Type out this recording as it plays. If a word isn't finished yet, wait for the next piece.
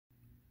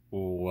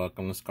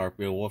Welcome to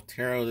Scorpio Wolf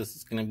Tarot. This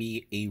is going to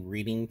be a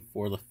reading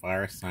for the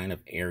fire sign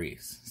of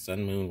Aries,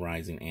 Sun, Moon,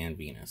 Rising, and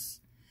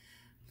Venus.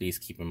 Please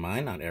keep in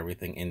mind, not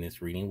everything in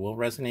this reading will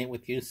resonate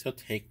with you, so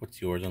take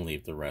what's yours and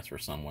leave the rest for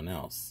someone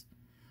else.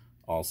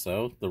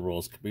 Also, the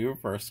roles could be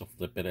reversed, so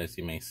flip it as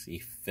you may see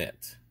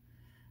fit.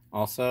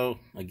 Also,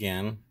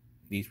 again,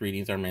 these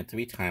readings are meant to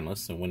be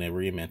timeless, so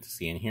whenever you're meant to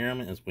see and hear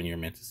them is when you're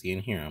meant to see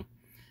and hear them.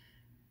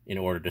 In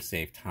order to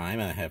save time,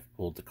 I have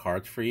pulled the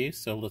cards for you,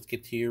 so let's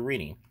get to your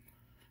reading.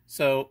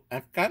 So,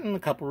 I've gotten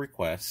a couple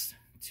requests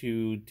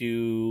to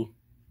do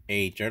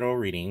a general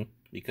reading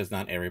because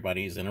not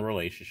everybody is in a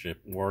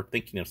relationship or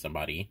thinking of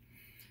somebody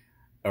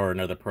or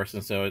another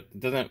person, so it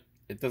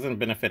doesn't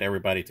benefit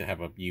everybody to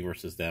have a you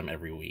versus them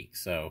every week.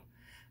 So,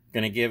 I'm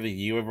going to give the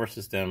you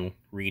versus them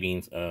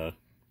readings a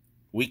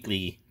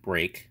weekly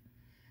break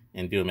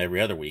and do them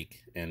every other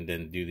week, and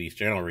then do these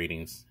general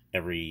readings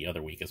every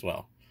other week as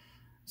well.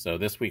 So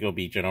this week will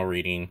be general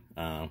reading,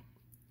 and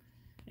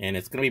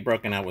it's going to be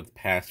broken out with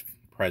past,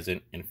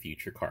 present, and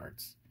future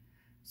cards.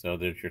 So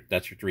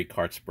that's your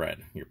 3-card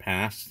spread. Your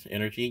past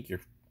energy, your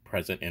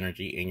present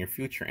energy, and your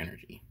future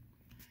energy.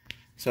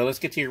 So let's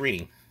get to your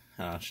reading,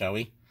 shall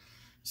we?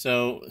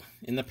 So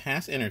in the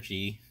past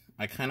energy,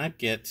 I kind of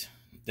get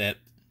that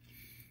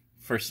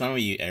for some of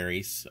you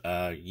Aries,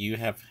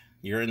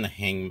 you're in the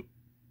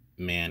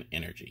hangman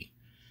energy.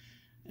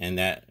 And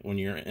that when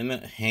you're in the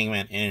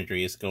hangman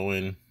energy, it's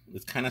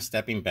kind of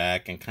stepping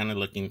back and kind of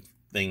looking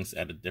things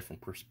at a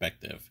different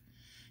perspective.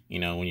 You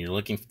know, when you're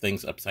looking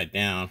things upside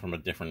down from a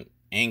different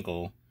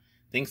angle,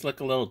 things look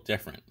a little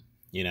different,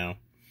 you know.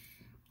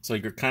 So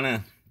you're kind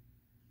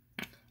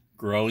of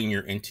growing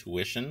your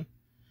intuition.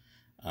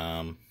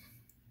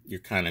 You're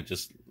kind of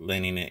just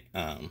letting it,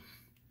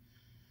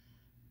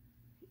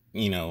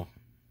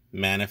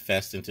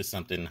 manifest into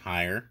something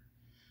higher.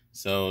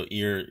 So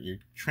you're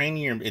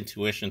training your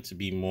intuition to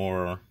be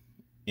more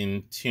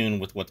in tune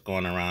with what's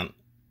going around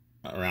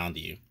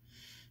you.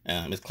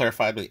 It's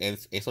clarified with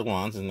Ace of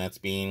Wands, and that's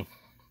being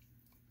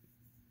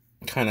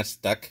kind of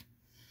stuck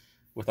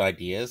with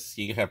ideas.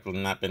 You have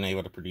not been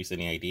able to produce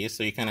any ideas,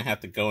 so you kind of have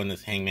to go in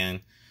this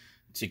hangman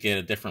to get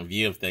a different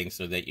view of things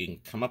so that you can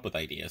come up with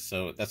ideas.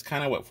 So that's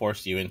kind of what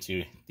forced you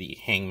into the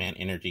hangman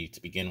energy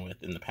to begin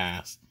with in the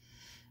past,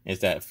 is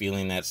that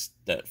feeling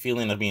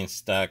of being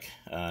stuck,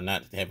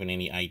 not having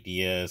any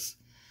ideas.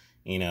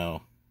 You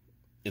know,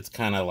 it's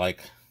kind of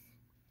like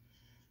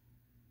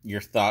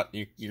your thoughts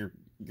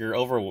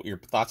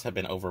have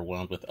been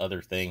overwhelmed with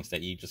other things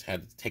that you just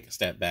had to take a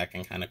step back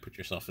and kind of put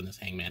yourself in this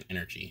hangman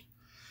energy.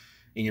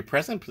 In your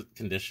present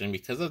condition,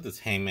 because of this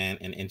hangman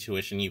and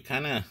intuition, you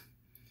kind of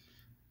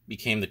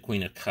became the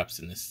Queen of Cups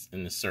in this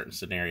certain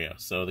scenario.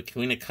 So the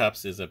Queen of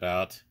Cups is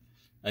about,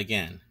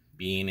 again,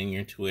 being in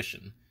your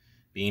intuition,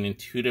 being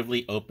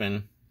intuitively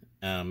open,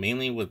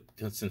 mainly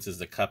since it's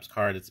the Cups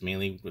card, it's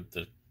mainly with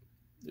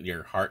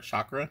your heart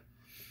chakra.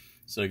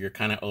 So you're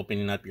kind of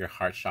opening up your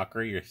heart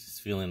chakra. You're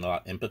feeling a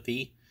lot of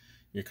empathy.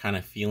 You're kind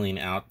of feeling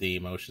out the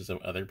emotions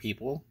of other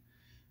people.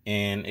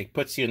 And it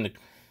puts you in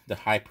the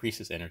High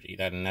Priestess energy.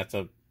 That's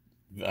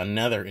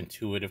another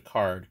intuitive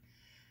card.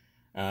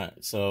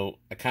 So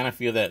I kind of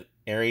feel that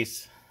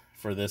Aries,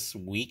 for this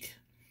week,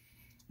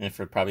 and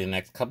for probably the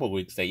next couple of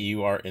weeks, that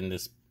you are in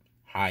this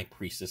High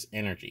Priestess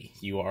energy.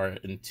 You are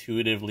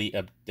intuitively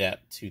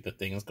adept to the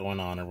things going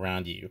on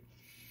around you.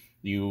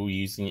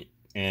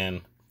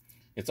 And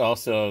it's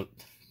also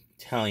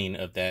telling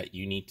of that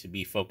you need to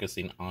be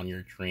focusing on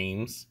your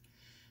dreams.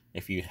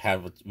 If you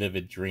have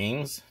vivid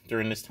dreams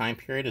during this time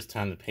period, it's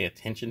time to pay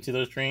attention to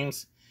those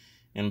dreams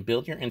and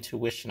build your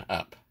intuition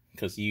up,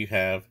 because you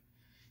have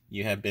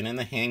been in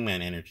the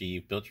hangman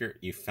energy.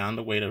 You found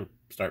a way to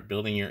start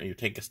building you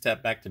take a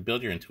step back to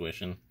build your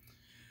intuition.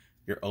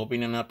 You're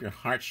opening up your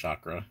heart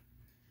chakra,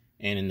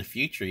 and in the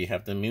future you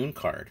have the Moon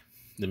card.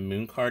 The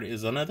Moon card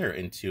is another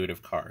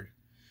intuitive card.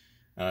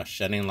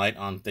 Shedding light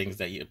on things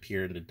that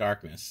appear in the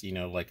darkness. You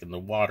know, like in the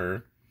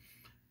water,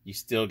 you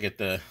still get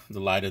the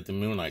light of the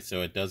moonlight,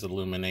 so it does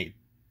illuminate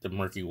the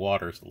murky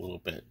waters a little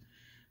bit.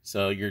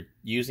 So you're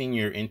using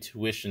your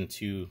intuition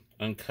to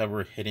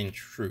uncover hidden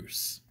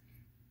truths.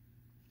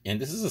 And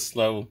this is a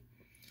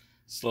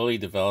slowly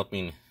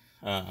developing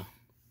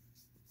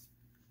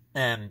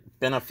and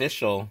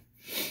beneficial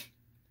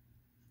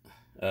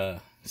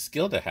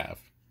skill to have.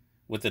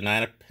 With the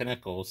Knight of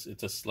Pentacles,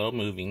 it's a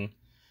slow-moving,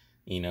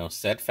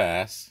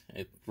 steadfast,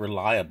 it's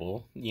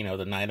reliable.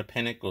 The Knight of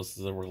Pentacles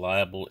is a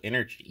reliable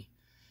energy.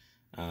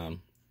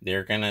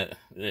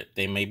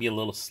 They may be a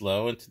little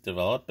slow to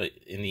develop, but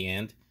in the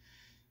end,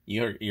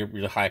 you're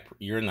in the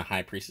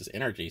High Priestess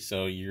energy,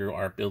 so you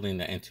are building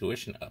the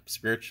intuition up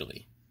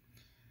spiritually.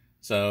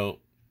 So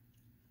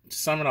to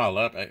sum it all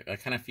up, I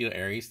kind of feel,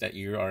 Aries, that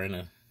you are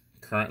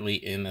currently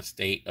in a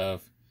state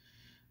of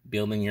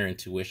building your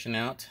intuition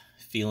out,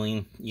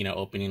 feeling,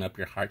 opening up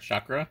your heart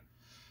chakra.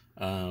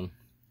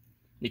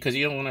 Because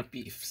you don't want to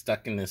be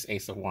stuck in this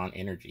Ace of Wands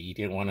energy. You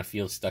didn't want to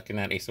feel stuck in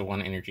that Ace of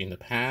Wands energy in the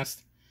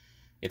past.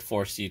 It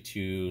forced you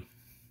to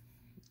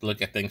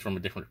look at things from a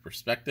different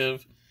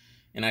perspective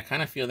And I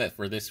kind of feel that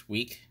for this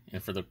week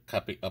and for the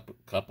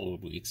couple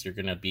of weeks, you're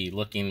going to be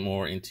looking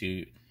more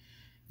into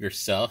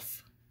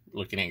yourself,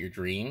 looking at your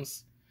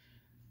dreams,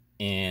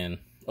 and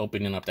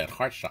opening up that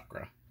heart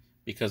chakra.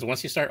 Because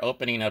once you start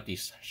opening up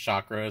these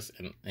chakras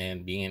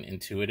and being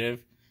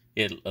intuitive,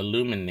 it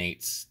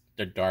illuminates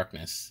the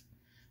darkness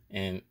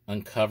and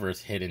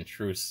uncovers hidden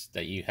truths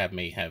that you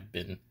may have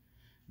been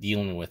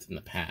dealing with in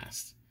the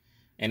past.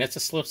 And it's a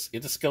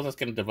skill that's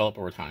going to develop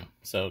over time.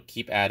 So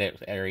keep at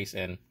it, Aries,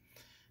 and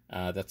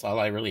that's all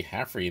I really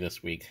have for you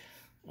this week.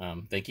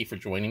 Thank you for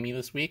joining me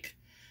this week.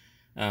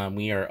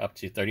 We are up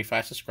to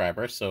 35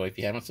 subscribers, so if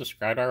you haven't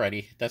subscribed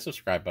already, hit that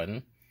subscribe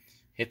button.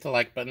 Hit the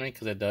like button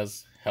because it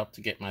does help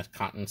to get my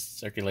content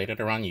circulated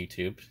around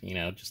YouTube. You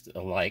know, just a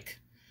like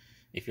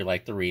if you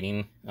like the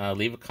reading.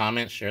 Leave a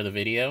comment, share the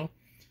video.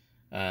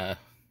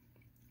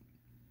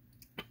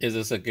 Is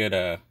this a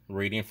good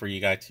reading for you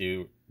guys?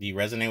 Do you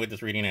resonate with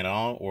this reading at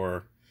all,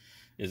 or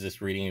is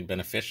this reading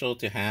beneficial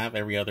to have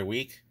every other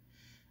week?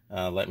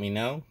 Let me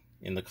know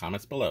in the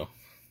comments below.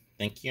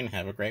 Thank you and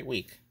have a great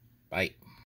week. Bye.